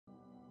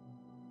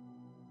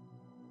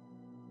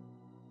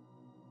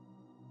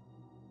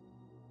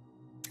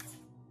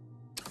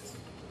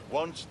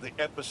Once the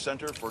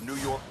epicenter for New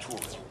York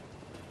tourism.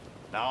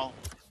 Now,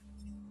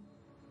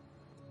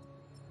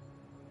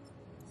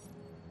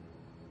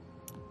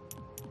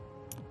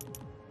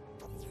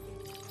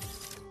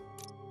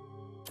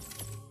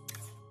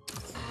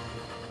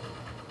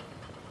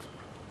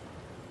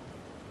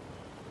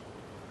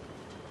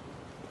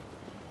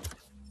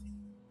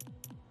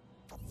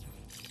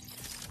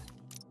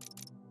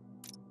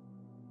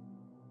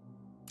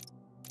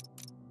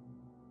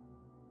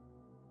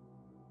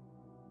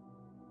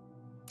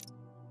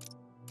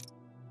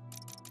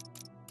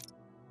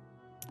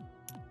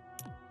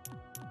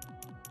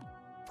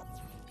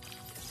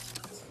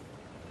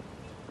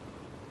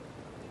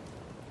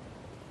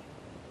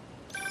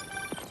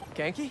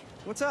 Ganke?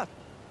 What's up?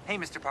 Hey,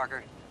 Mr.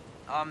 Parker.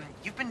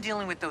 You've been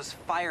dealing with those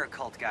fire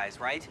cult guys,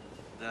 right?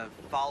 The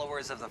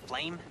followers of the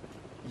flame?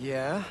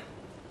 Yeah?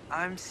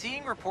 I'm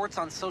seeing reports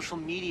on social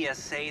media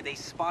say they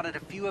spotted a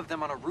few of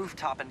them on a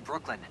rooftop in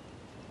Brooklyn.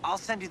 I'll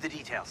send you the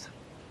details.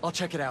 I'll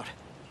check it out.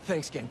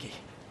 Thanks, Genki.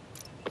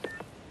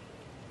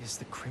 Is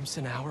the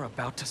Crimson Hour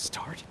about to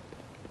start?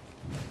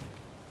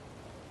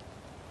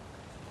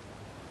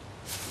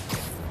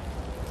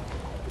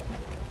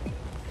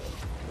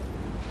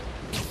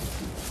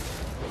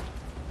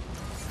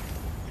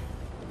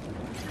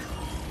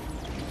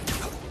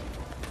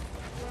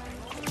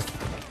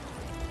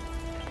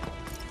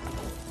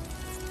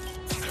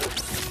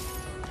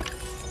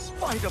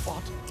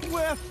 Spider-Bot,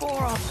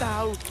 wherefore art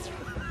thou?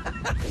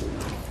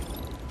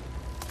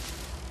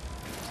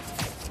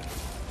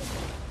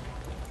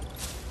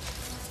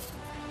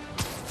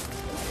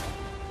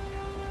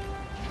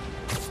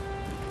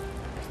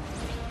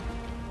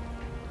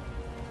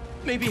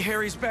 Maybe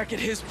Harry's back at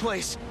his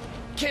place.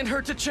 Can't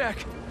hurt to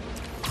check.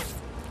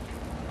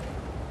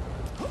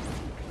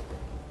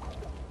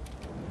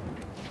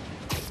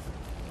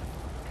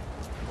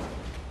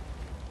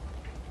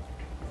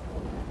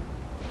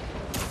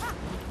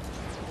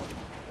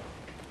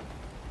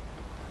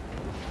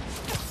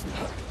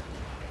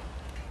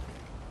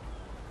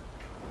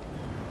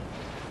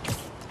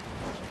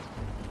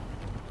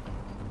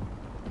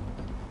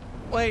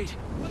 Wait,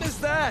 what is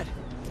that?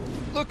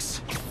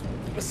 Looks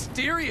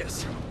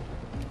mysterious.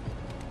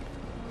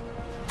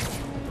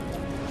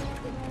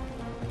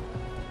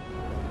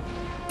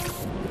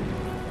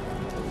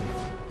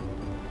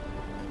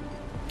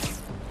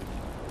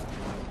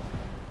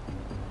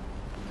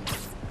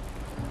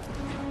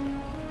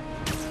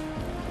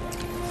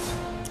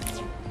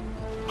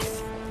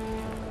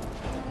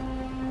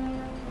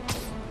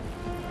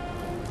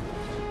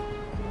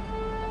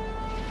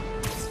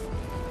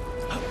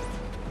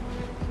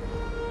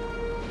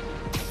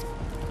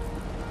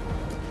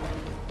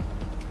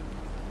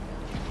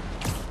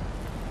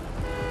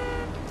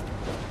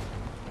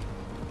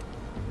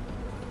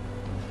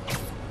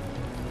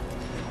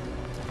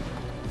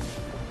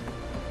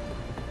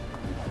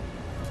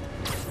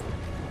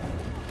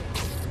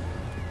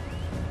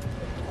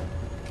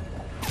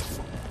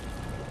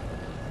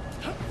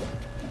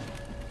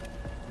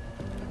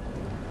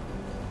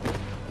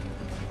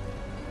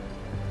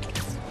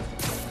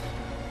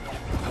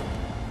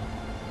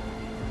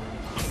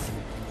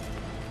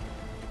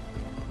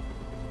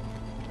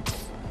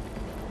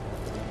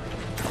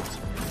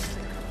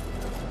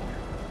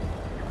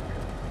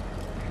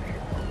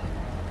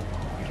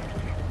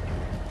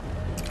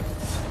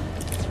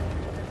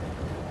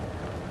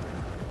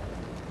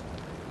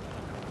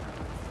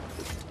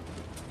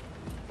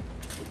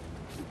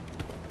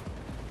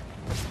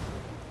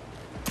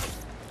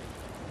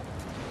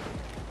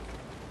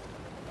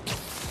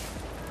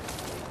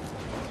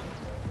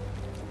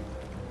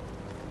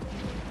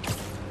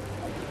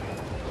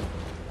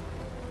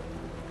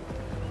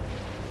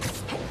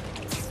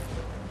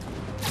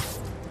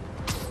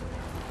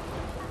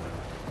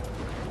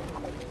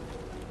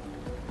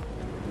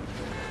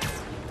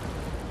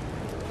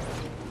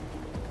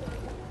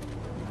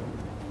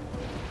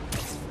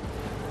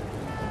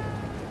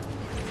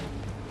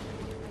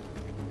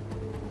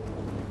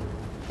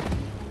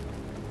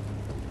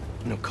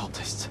 No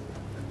cultists.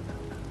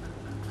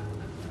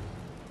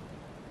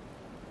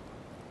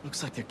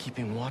 Looks like they're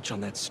keeping watch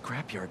on that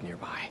scrapyard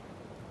nearby.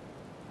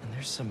 And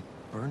there's some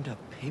burned up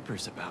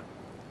papers about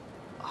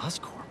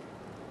Oscorp.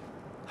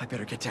 I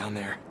better get down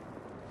there.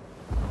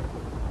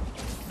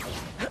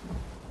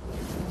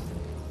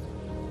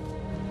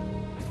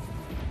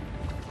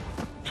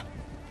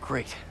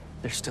 Great,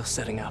 they're still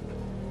setting up.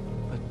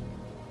 But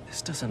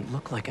this doesn't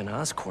look like an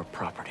Oscorp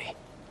property.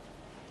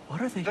 What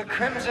are they? The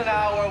Crimson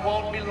Hour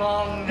won't be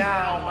long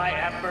now, my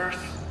embers.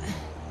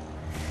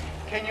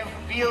 Can you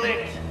feel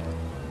it?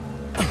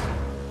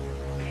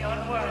 The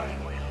unworthy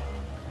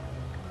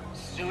will.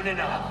 Soon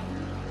enough.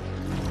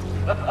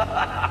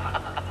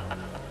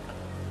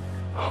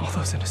 All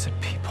those innocent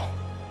people.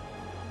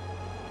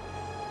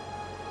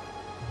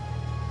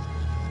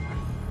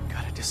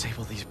 Gotta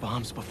disable these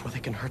bombs before they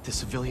can hurt the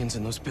civilians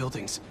in those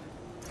buildings.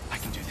 I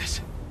can do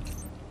this.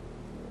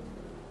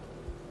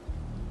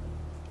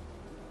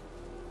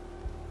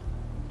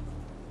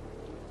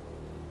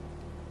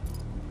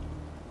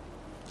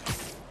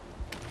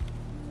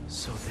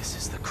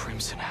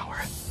 Crimson Hour.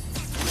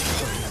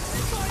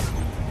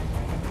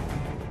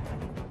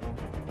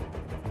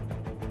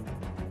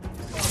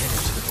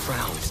 To the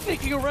ground.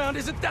 Sneaking around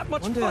isn't that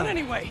much One fun down.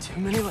 anyway. Too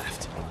many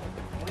left.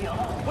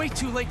 Way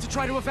too late to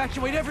try to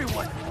evacuate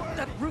everyone.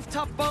 That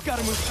rooftop bomb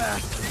gotta move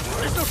fast.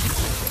 There's no...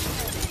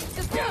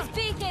 The Pulse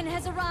Beacon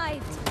has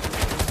arrived.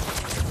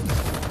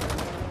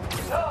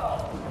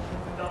 So,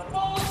 the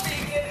Pulse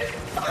Beacon is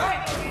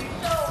finally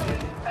shown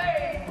its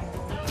face.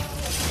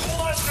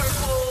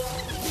 Wonderful.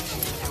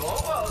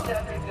 Almost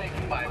everything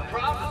in my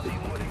prophecy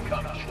would have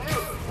come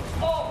true.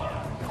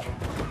 Almost.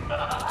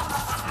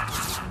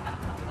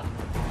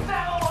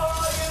 Now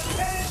all you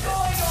can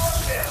enjoy your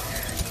film.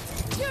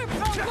 You're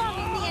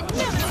prolonging the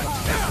inevitable.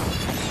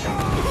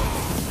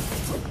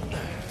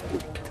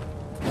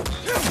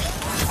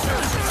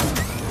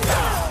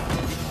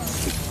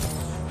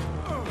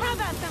 How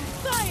about some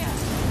fire?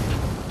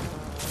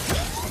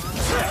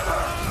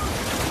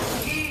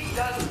 He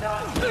does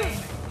not win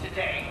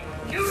today.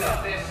 You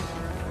know this.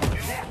 You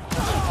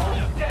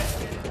are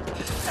destined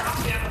to stop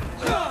him.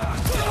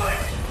 Do it.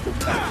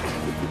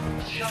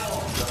 Show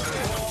the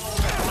whole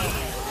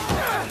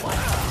world what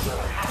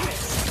will happen.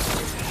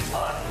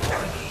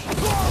 Unworthy.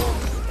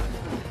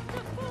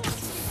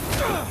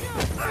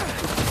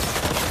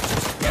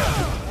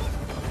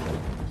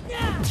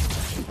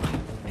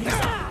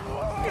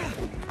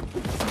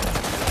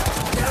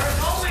 There is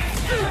only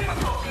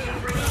difficulty in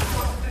bringing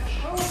forth the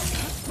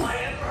truth, my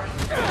emperor.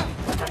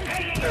 The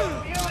pain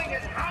you're feeling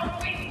is how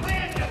we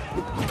win.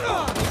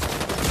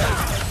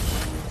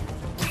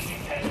 We can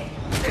take it.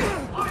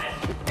 Put it.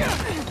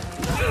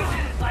 Use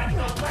it like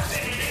the weapon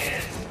it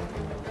is.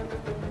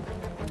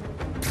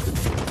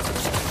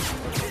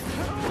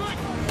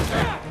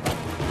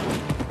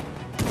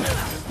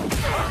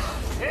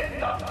 In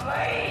the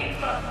flame,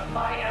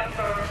 my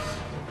embers,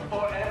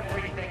 for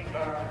everything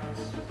burns.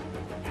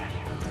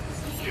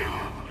 You,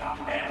 the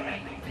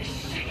family,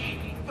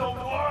 deceive the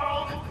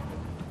world,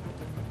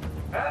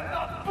 and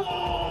the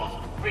fools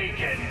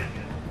beacon.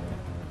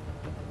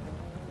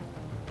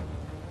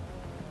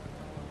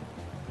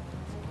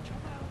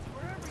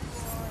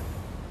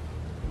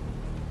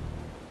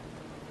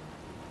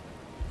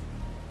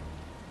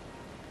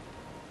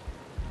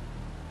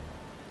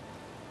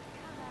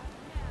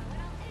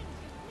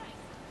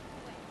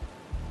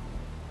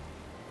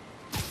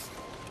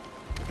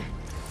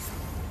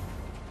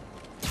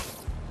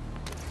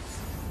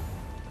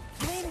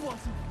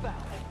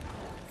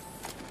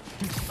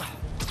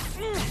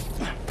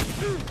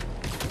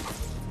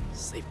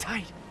 Sleep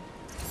tight.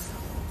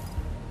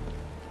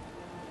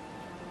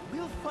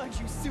 We'll find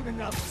you soon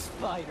enough,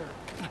 Spider.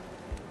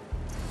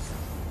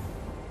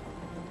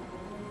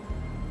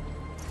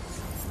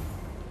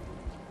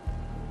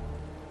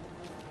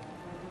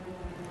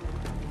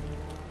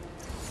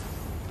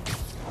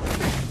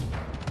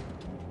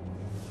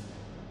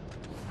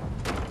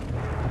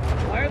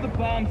 Why are the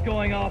bombs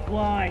going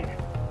offline?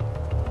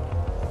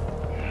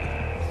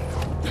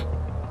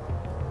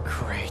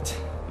 Great.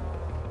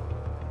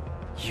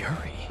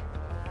 Yuri.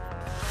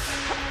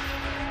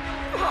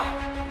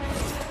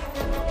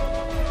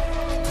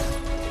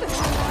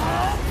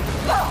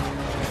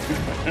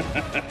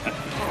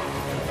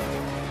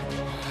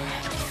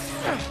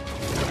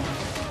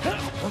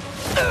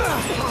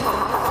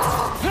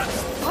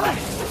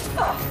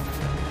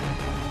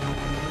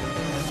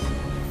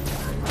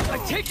 I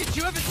take it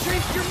you haven't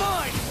changed your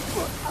mind!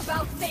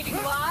 About saving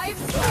lives?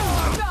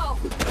 No!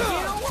 You?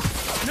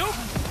 Nope!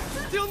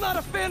 Still not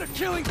a fan of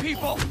killing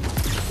people!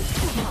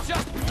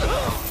 Just...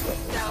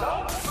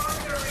 Don't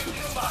murder me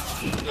too much.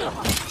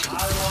 I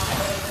want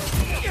to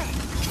see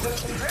the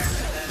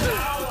crimson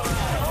hour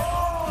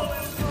all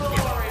in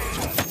glory.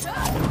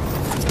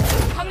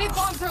 How many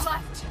bombs are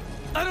left?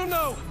 I don't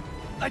know!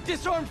 I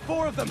disarmed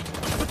 4 of them,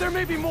 but there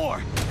may be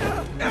more!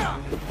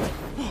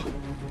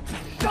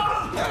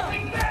 Stop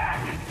moving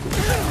back!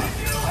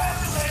 You have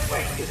to let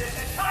waste this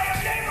entire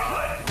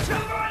neighborhood to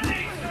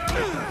release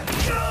you!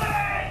 Do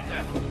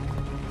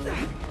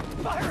it!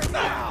 Fire it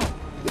now!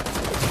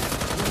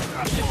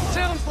 It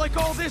sounds like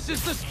all this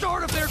is the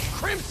start of their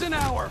Crimson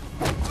Hour!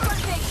 Gonna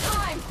take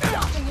time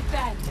stopping it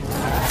then.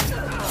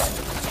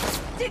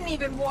 Didn't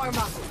even warm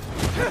up. The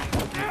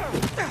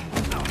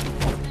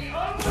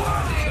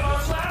unworthy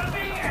are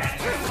laughing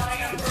at you, my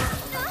emperor!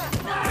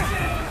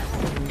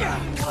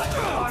 What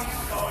are you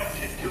going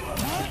to do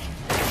about it?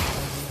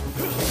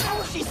 How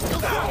is she still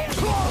quiet?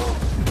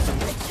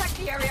 I checked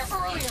the area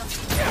earlier. I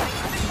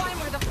couldn't find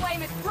where the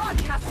flame is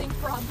broadcasting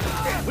from.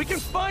 We can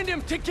find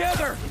him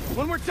together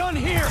when we're done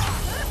here!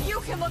 You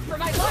can look for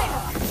my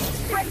lighter.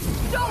 Fred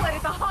stole it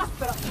at the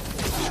hospital.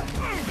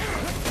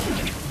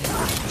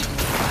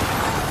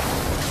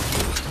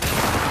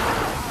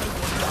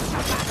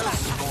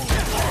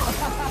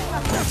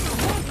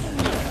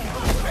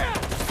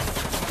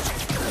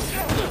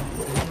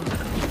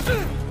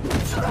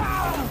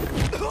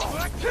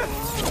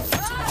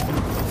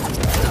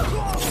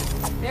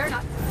 They're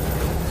not.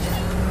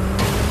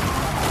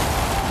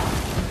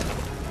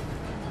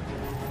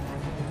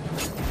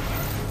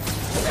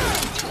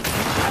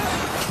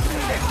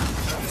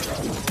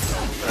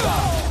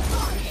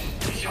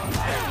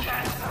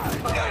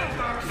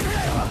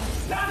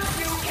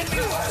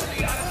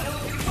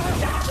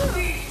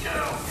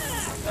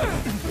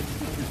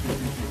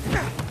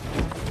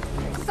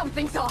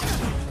 Something's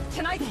off.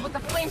 Tonight's what the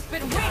Flame's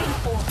been waiting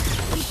for.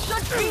 He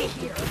should be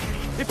here.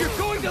 If you're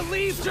going to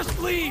leave, just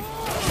leave!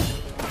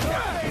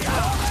 Hey,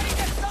 already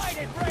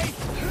decided, Ray!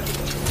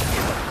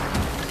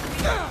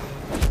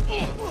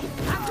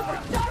 After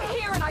we're done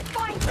here and I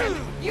find him,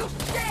 you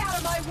stay out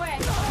of my way!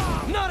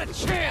 Not a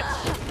chance!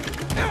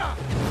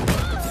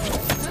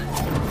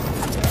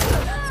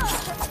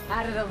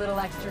 Added a little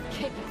extra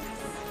kick.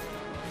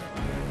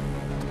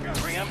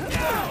 Bring him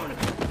down!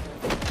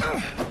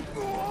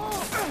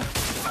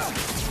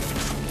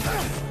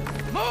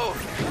 Move!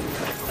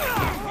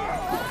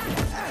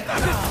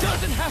 This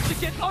doesn't have to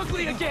get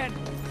ugly again!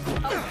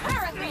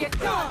 Apparently it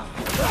does!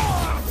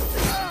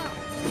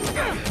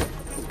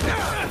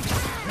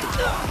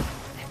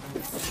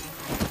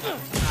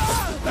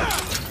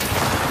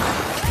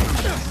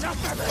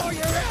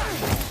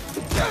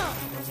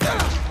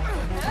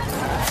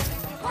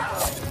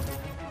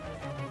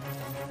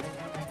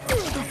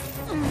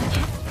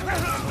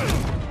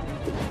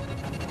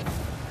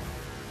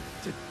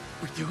 Did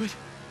we do it?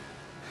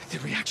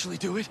 Did we actually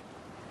do it?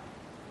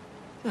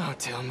 Oh,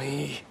 tell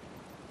me.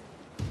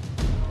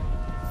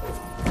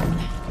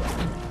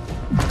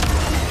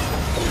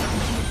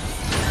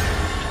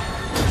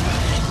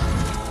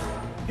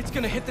 It's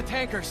gonna hit the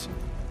tankers.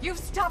 You've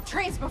stopped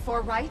trains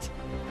before, right?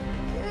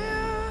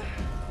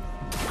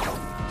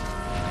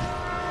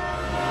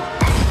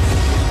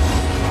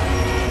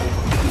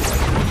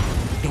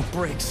 No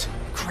brakes.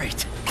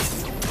 Great.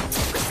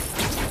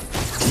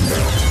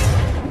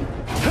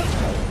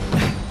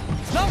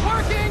 It's not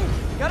working!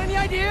 Got any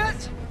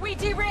ideas? We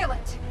derail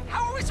it.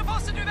 How are we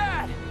supposed to do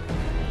that?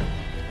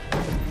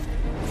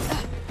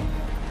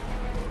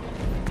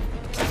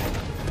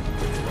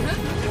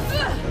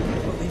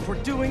 Believe we're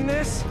doing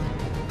this?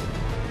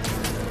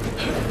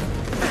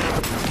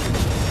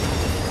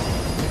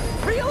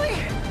 Really?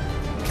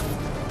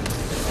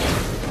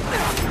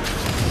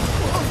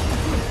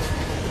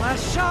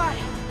 Last shot!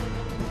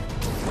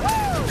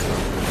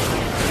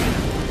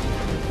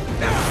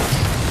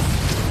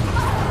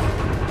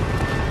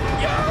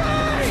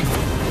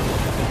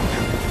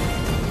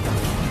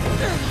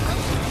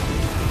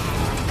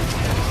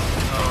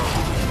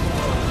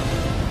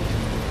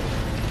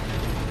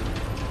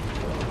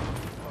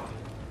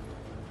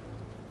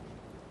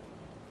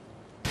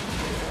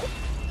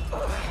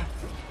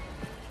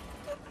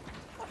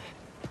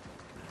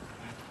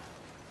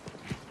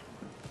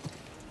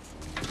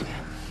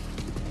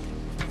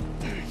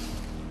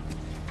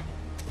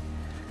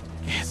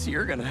 Guess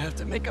you're gonna have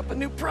to make up a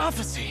new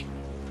prophecy.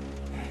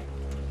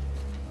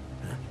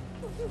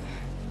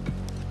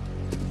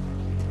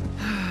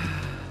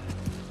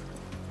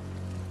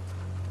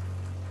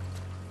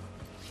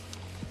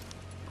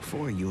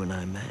 Before you and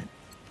I met,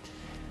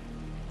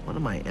 one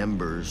of my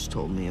Embers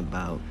told me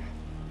about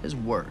his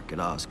work at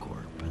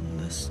Oscorp and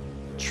this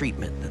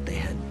treatment that they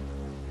had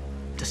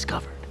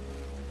discovered.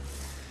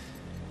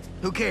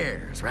 Who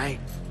cares, right?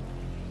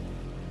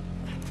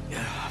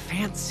 A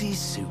fancy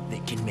suit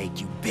that can make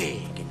you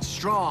big and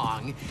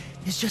strong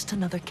is just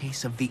another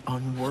case of the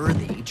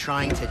unworthy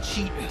trying to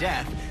cheat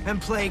death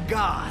and play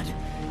God.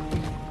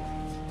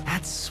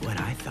 That's what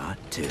I thought,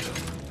 too.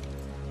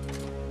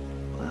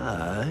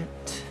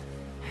 But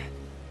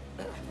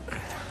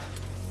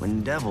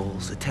when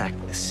devils attack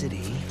the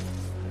city,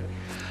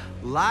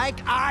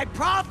 like I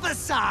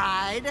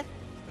prophesied,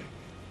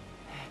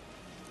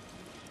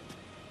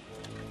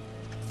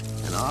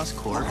 and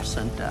Oscorp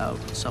sent out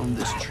some of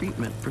this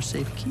treatment for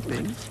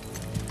safekeeping.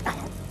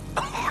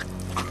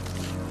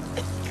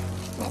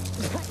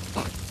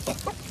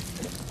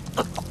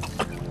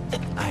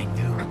 I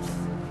knew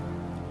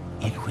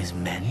it was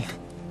meant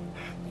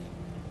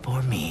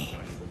for me.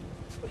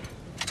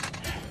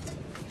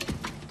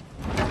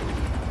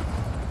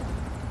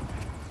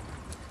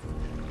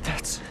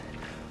 That's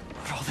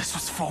what all this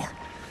was for.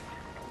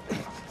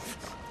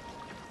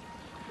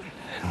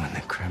 And when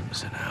the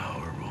Crimson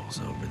Hour rolls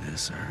over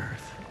this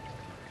earth,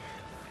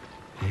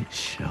 it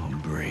shall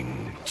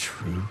bring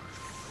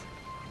truth,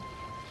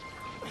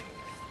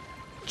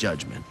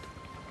 judgment,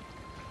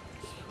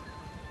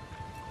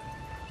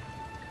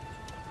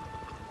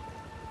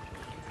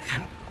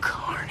 and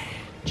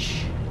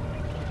carnage.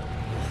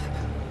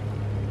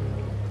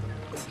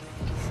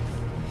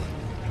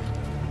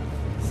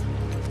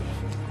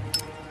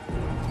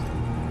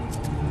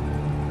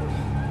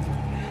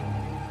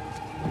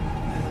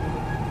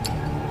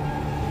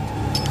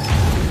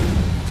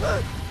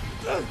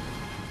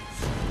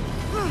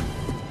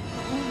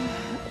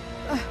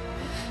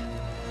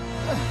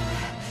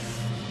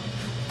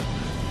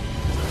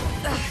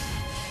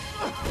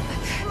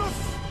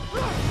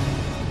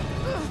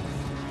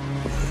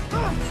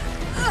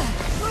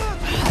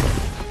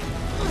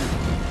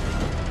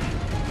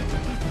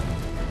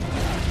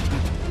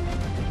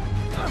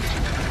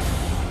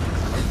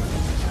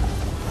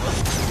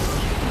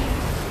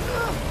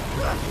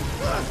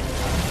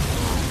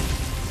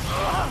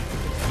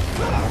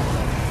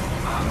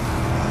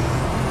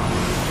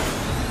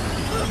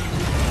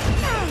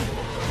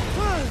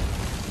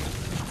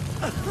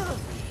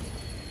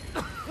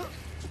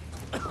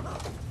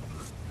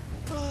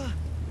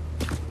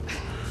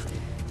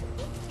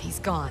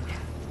 gone.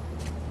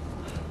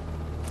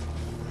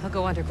 I'll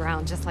go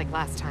underground just like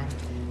last time,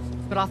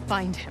 but I'll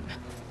find him.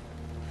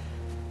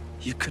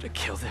 You could have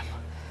killed him.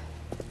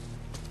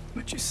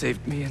 But you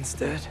saved me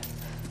instead.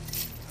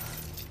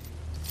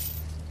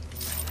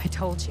 I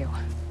told you.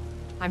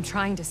 I'm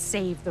trying to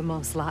save the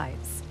most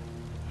lives.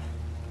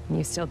 And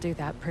you still do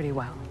that pretty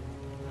well.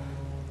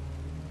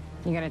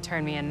 You gonna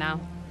turn me in now?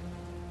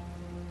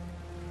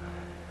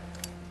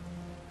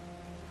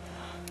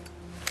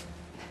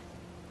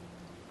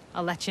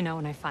 I'll let you know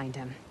when I find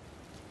him.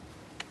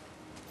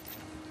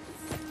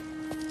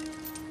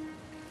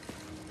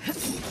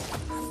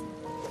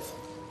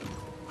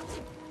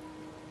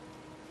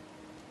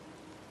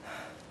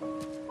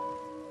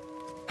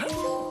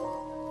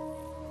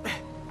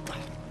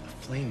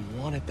 Flame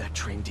wanted that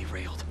train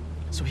derailed,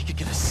 so he could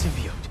get a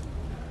symbiote.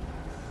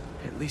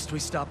 At least we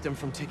stopped him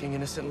from taking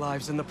innocent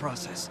lives in the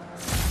process.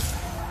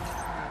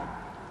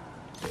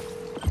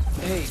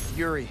 Hey,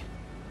 Yuri.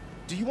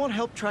 Do you want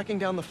help tracking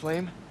down the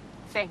Flame?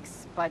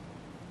 Thanks, but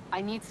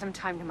I need some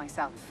time to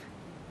myself.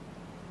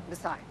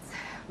 Besides,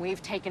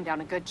 we've taken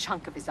down a good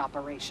chunk of his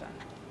operation,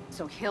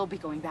 so he'll be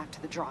going back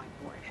to the drawing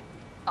board.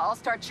 I'll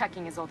start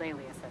checking his old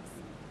aliases.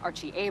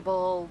 Archie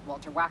Abel,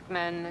 Walter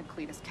Wackman,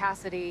 Cletus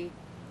Cassidy.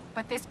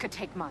 But this could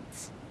take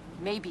months,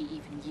 maybe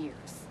even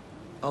years.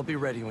 I'll be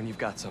ready when you've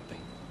got something.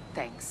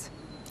 Thanks.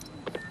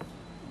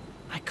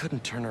 I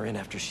couldn't turn her in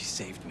after she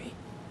saved me.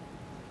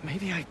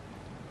 Maybe I